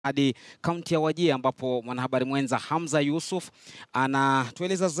Hadi kaunti ya Wajir ambapo mwanahabari mwenza Hamza Yusuf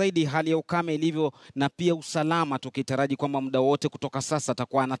anatueleza zaidi hali ya ukame ilivyo na pia usalama, tukitaraji kwamba muda wote kutoka sasa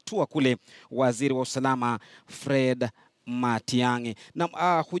atakuwa anatua kule waziri wa usalama Fred Matiang'i.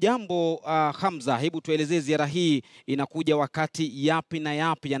 Na hujambo Hamza, hebu tuelezee ziara hii inakuja wakati yapi na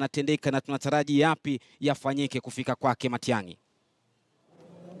yapi yanatendeka na tunataraji yapi yafanyike kufika kwake Matiang'i?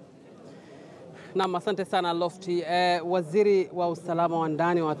 Naam, asante sana Lofty. Waziri wa usalama wa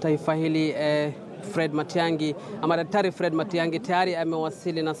ndani wa taifa hili Fred Matiang'i, ama Daktari Fred Matiang'i tayari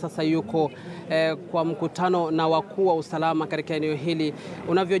amewasili na sasa yuko kwa mkutano na wakuu wa usalama katika eneo hili.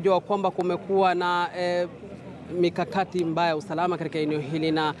 Unavyojua kwamba kumekuwa na mikakati mbaya usalama katika eneo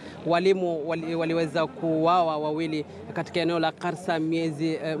hili na walimu waliweza kuuawa wawili katika eneo la Karsa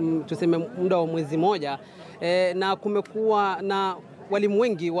tuseme muda wa mwezi moja, na kumekuwa na walimu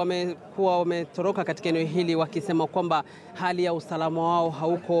wengi wamekuwa wametoroka katika eneo hili wakisema kwamba hali ya usalama wao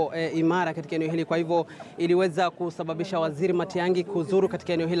hauko imara katika eneo hili. Kwa hivyo iliweza kusababisha Waziri Matiang'i kuzuru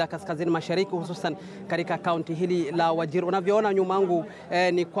katika eneo hili la kaskazini mashariki, hususan katika kaunti hili la Wajir. Unavyoona nyuma yangu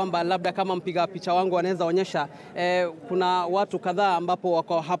ni kwamba labda kama mpiga picha wangu anaweza onyesha, kuna watu kadhaa ambapo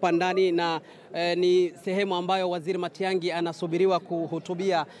wako hapa ndani na ni sehemu ambayo Waziri Matiang'i anasubiriwa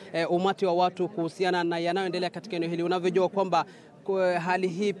kuhutubia umati wa watu kuhusiana na yanayoendelea katika eneo hili. Unavyojua kwamba hali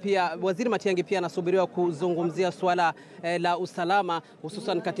hii pia Waziri Matiang'i pia anasubiriwa kuzungumzia suala la usalama,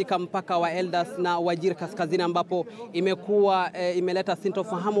 hususan katika mpaka wa Eldas na Wajir kaskazini, ambapo imeleta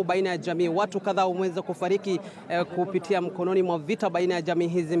sintofahamu baina ya jamii. Watu kadhaa wameweza kufariki kupitia mkononi mwa vita baina ya jamii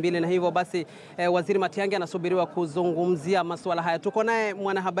hizi mbili, na hivyo basi Waziri Matiang'i anasubiriwa kuzungumzia masuala haya. Tuko naye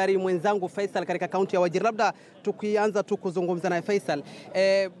mwanahabari mwenzangu Faisal katika kaunti ya Wajir. Labda tukianza tu kuzungumza naye Faisal,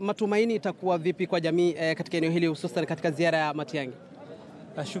 matumaini itakuwa vipi kwa jamii katika eneo hili, hususan katika ziara ya Matiang'i?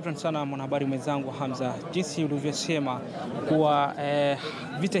 Shukran sana mwanahabari mwenzangu Hamza. Jinsi ulivyosema kuwa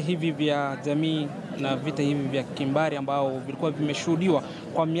vita hivi vya jamii na vita hivi vya kimbari ambao vilikuwa vimeshuhudiwa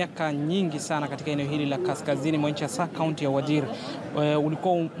kwa miaka nyingi sana katika eneo hili la kaskazini mwa nchi, hasa kaunti ya Wajir,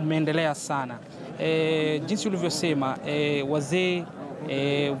 ulikuwa umeendelea sana. Jinsi ulivyosema, wazee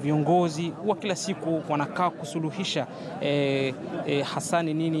viongozi wa kila siku wanakaa kusuluhisha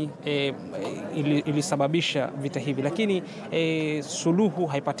hasani nini ilisababisha vita hivi, lakini suluhu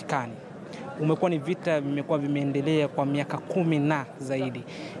haipatikani. Umekuwa ni vita vimekuwa vimeendelea kwa miaka 10 na zaidi,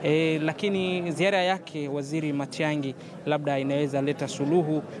 lakini ziara yake Waziri Matiang'i labda inaweza leta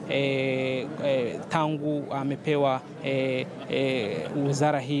suluhu tangu amepewa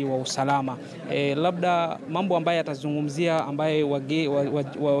wizara hii wa usalama. Labda mambo ambayo atazungumzia, ambaye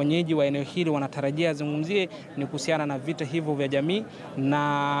wenyeji wa eneo hili wanatarajia azungumzie, ni kuhusiana na vita hivyo vya jamii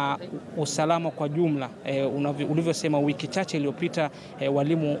na usalama kwa jumla. Ulivyosema, wiki chache iliyopita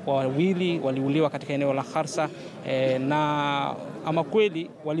walimu wawili waliuliwa katika eneo la Karsa, na ama kweli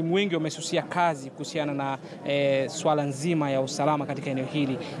walimu wengi wamesusia kazi kuhusiana na swala nzima ya usalama katika eneo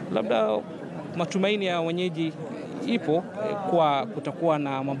hili. Labda matumaini ya wenyeji ipo kwa kutakuwa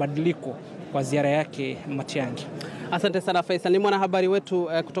na mabadiliko kwa ziara yake Matiang'i. Asante sana Faisal. Ni mwanahabari wetu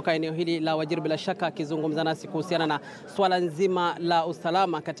kutoka eneo hili la Wajir, bila shaka akizungumza nasi kuhusiana na swala nzima la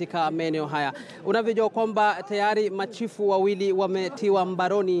usalama katika maeneo haya. Unavyojua kwamba tayari machifu wawili wametiwa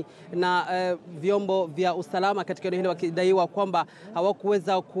mbaroni na vyombo vya usalama katika eneo hili, wakidaiwa kwamba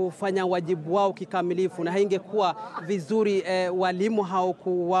hawakuweza kufanya wajibu wao kikamilifu, na haingekuwa vizuri walimu hao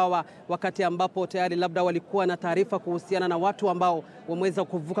kuuawa wakati ambapo tayari labda walikuwa na taarifa kuhusiana na watu ambao wameweza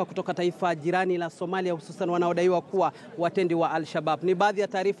kuvuka kutoka taifa jirani la Somalia, hususan wanaodaiwa kuwa watendi wa Al-Shabaab. Ni baadhi ya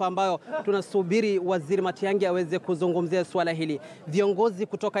taarifa ambayo tunasubiri Waziri Matiang'i aweze kuzungumzia swala hili. Viongozi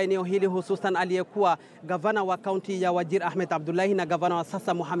kutoka eneo hili, hususan aliyekuwa gavana wa kaunti ya Wajir Ahmed Abdullahi na gavana wa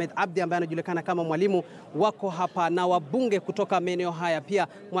sasa Mohamed Abdi ambaye anajulikana kama Mwalimu, wako hapa, na wabunge kutoka maeneo haya, pia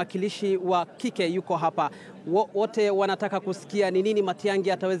mwakilishi wa kike yuko hapa. Wote wanataka kusikia ni nini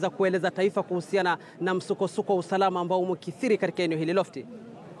Matiang'i ataweza kueleza taifa kuhusiana na msukosuko wa usalama ambao umekithiri katika eneo hili. Lofty.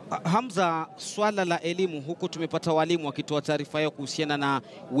 Hamza, swala la elimu, huku tumepata walimu wakitoa taarifa yao kuhusiana na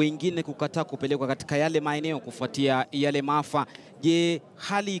wengine kukataa kupelekwa katika yale maeneo kufuatia yale maafa. Je,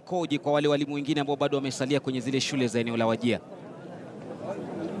 hali ikoje kwa wale walimu wengine ambao bado wamesalia kwenye zile shule za eneo la Wajir?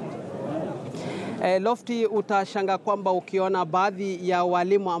 Lofty, utashanga kwamba ukiona baadhi ya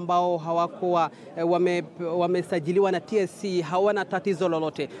walimu ambao hawakuwa wamesajiliwa na TSC hawana tatizo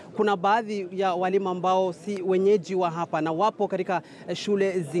lolote. Kuna baadhi ya walimu ambao si wenyeji wa hapa na wapo katika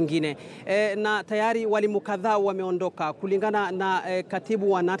shule zingine, na tayari walimu kadhaa wameondoka. Kulingana na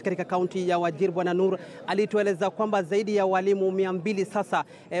katibu wa NAT katika kaunti ya Wajir, Bwana Nur, alitueleza kwamba zaidi ya walimu 200 sasa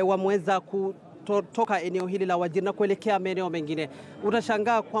wameweza kutoka eneo hili la Wajir na kuelekea maeneo mengine.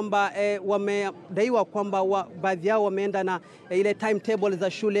 Utashangaa kwamba wamedaiwa kwamba baadhi yao wameenda na ile timetable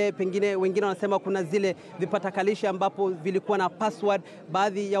za shule, pengine wengine wanasema kuna zile vipatakalishi ambapo vilikuwa na password.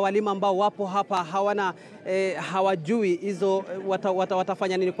 Baadhi ya walimu ambao wapo hapa hawajui hizo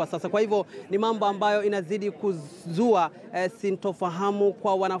watafanya nini kwa sasa. Kwa hivyo ni mambo ambayo inazidi kuzua sintofahamu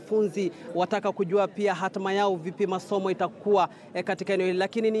kwa wanafunzi, wataka kujua pia hatima yao, vipi masomo itakuwa katika eneo hili.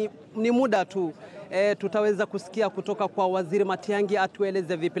 Lakini ni muda tu tutaweza kusikia kutoka kwa Waziri Matiang'i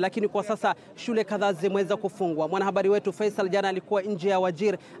atueleze vipi. Lakini kwa sasa shule kadhaa zimeweza kufungwa. Mwanahabari wetu Faisal jana alikuwa nje ya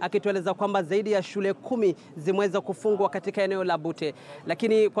Wajir akitueleza kwamba zaidi ya shule 10 zimeweza kufungwa katika eneo la Bute.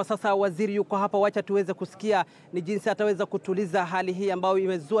 Lakini kwa sasa waziri yuko hapa, wacha tuweze kusikia ni jinsi ataweza kutuliza hali hii ambayo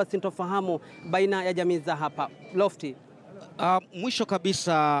imezua sintofahamu baina ya jamii za hapa. Lofty. Mwisho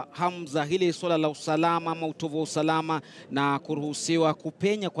kabisa, Hamza, hili swala la usalama ama utovu wa usalama na kuruhusiwa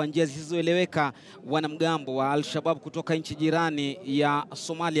kupenya kwa njia zisizoeleweka wanamgambo wa Al-Shabaab kutoka nchi jirani ya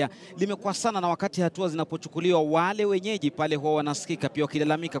Somalia limekuwa sana, na wakati hatua zinapochukuliwa wale wenyeji pale huwa wanasikika pia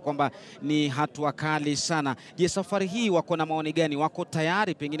wakilalamika kwamba ni hatua kali sana. Je, safari hii wako na maoni gani? Wako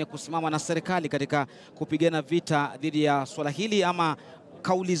tayari pengine kusimama na serikali katika kupigana vita dhidi ya swala hili, ama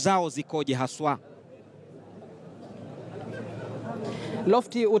kauli zao zikoje haswa?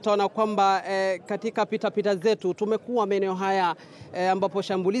 Lofty, utaona kwamba katika pita zetu tumekuwa maeneo haya ambapo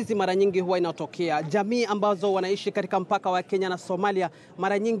shambulizi mara nyingi huwa inatokea. Jamii ambazo wanaishi katika mpaka wa Kenya na Somalia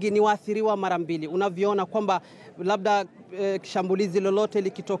mara nyingi ni waathiriwa mara mbili. Unavyoona kwamba labda shambulizi lolote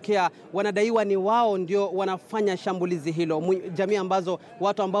likitokea wanadaiwa ni wao ndio wanafanya shambulizi hilo. Jamii ambazo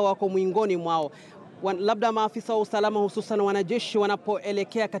watu ambao wako mwingoni mwao, labda maafisa wa usalama hususan wanajeshi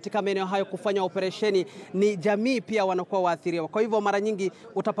wanapoelekea katika maeneo hayo kufanya operesheni, ni jamii pia wanakuwa waathiriwa. Kwa hivyo mara nyingi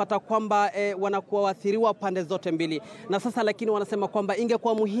utapata kwamba wanakuwa waathiriwa pande zote mbili. Na sasa lakini wanasema kwamba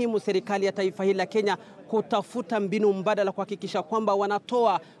ingekuwa muhimu serikali ya taifa hili la Kenya kutafuta mbinu mbadala kuhakikisha kwamba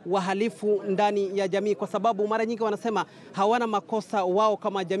wanatoa wahalifu ndani ya jamii, kwa sababu mara nyingi wanasema hawana makosa wao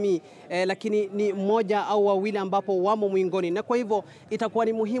kama jamii, lakini ni mmoja au wawili ambapo wamo mwingoni. Na kwa hivyo itakuwa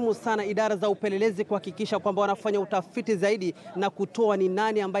ni muhimu sana idara za upelelezi kuhakikisha kwamba wanafanya utafiti zaidi na kutoa ni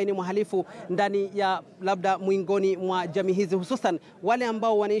nani ambaye ni mhalifu ndani ya labda mwingoni mwa jamii hizi, hususan wale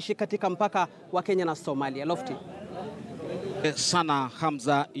ambao wanaishi katika mpaka wa Kenya na Somalia. Lofty. Sana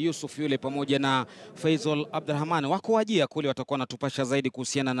Hamza Yusuf yule pamoja na Faisal Abdurrahman wako Wajir kule, watakuwa wanatupasha zaidi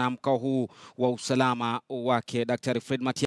kuhusiana na mkao huu wa usalama wake Daktari Fred Matiang'i.